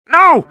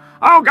No!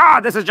 Oh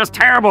God, this is just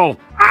terrible!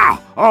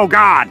 Ow! Oh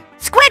God!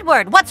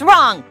 Squidward, what's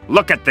wrong?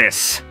 Look at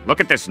this. Look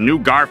at this new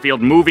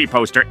Garfield movie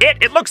poster.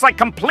 It looks like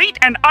complete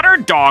and utter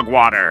dog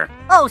water.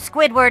 Oh,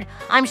 Squidward,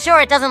 I'm sure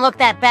it doesn't look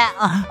that bad.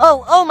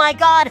 Oh my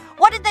God,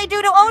 what did they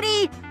do to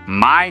Odie?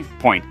 My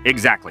point,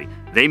 exactly.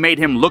 They made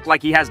him look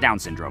like he has Down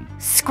syndrome.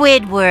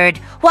 Squidward,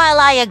 while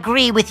I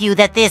agree with you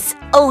that this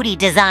Odie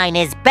design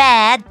is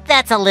bad,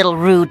 that's a little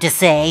rude to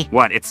say.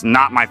 What, it's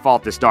not my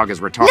fault this dog is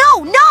retarded?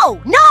 No!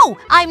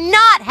 I'm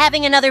not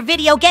having another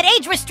video get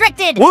age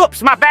restricted!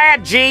 Whoops, my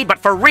bad, G, but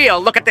for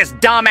real, look at this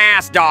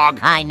dumb-ass dog.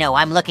 I know,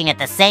 I'm looking at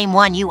the same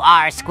one you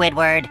are,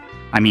 Squidward.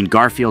 I mean,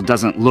 Garfield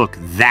doesn't look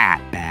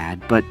that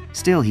bad, but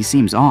still, he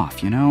seems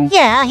off, you know?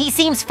 Yeah, he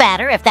seems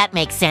fatter, if that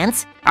makes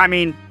sense. I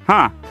mean,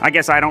 I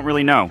guess I don't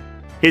really know.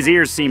 His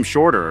ears seem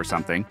shorter or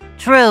something.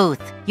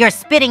 Truth. You're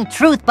spitting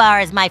truth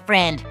bars, my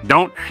friend.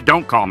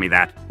 Don't call me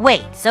that.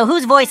 Wait, so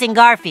who's voicing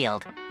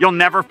Garfield? You'll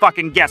never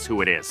fucking guess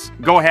who it is.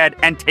 Go ahead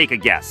and take a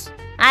guess.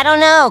 I don't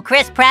know,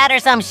 Chris Pratt or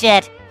some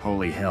shit.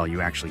 Holy hell,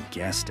 you actually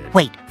guessed it.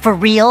 Wait, for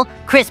real?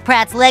 Chris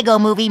Pratt's Lego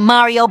movie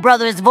Mario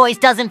Brothers voice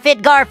doesn't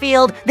fit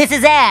Garfield? This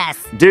is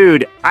ass!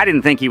 Dude, I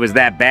didn't think he was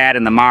that bad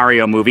in the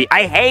Mario movie.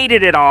 I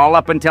hated it all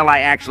up until I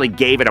actually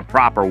gave it a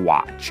proper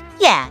watch.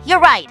 Yeah,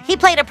 you're right. He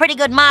played a pretty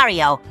good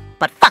Mario.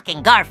 But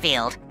fucking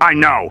Garfield. I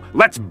know.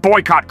 Let's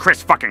boycott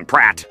Chris fucking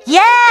Pratt.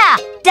 Yeah!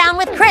 Down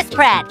with Chris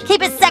Pratt.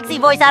 Keep his sexy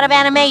voice out of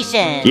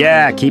animation.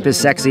 Yeah, keep his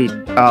sexy...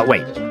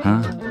 wait.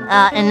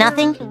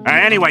 Nothing?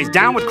 Anyways,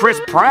 down with Chris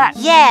Pratt.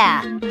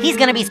 Yeah. He's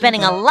gonna be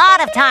spending a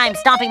lot of time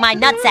stomping my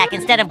nutsack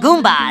instead of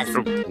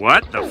Goombas.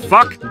 What the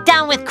fuck?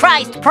 Down with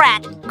Christ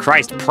Pratt.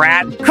 Christ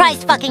Pratt?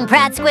 Christ fucking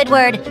Pratt,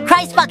 Squidward.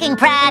 Christ fucking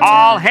Pratt.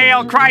 All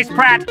hail Christ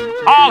Pratt.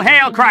 All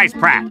hail Christ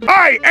Pratt.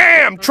 I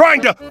am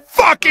trying to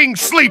fucking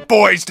sleep,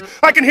 boys.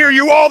 I can hear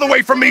you all the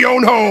way from me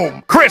own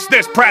home. Chris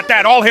this, Pratt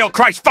that, all hail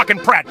Christ fucking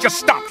Pratt. Just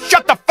stop.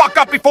 Shut the fuck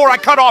up before I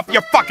cut off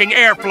your fucking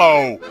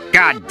airflow.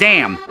 God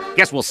damn.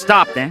 Guess we'll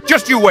stop then.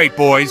 Just you wait,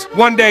 boys.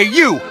 One day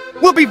you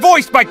will be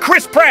voiced by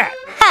Chris Pratt.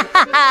 Ha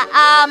ha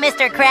ha. Oh,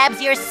 Mr.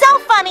 Krabs, you're so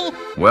funny.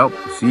 Well,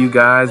 see you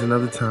guys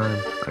another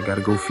time. I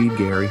gotta go feed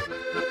Gary.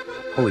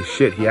 Holy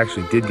shit, he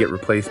actually did get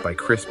replaced by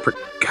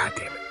God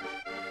damn it.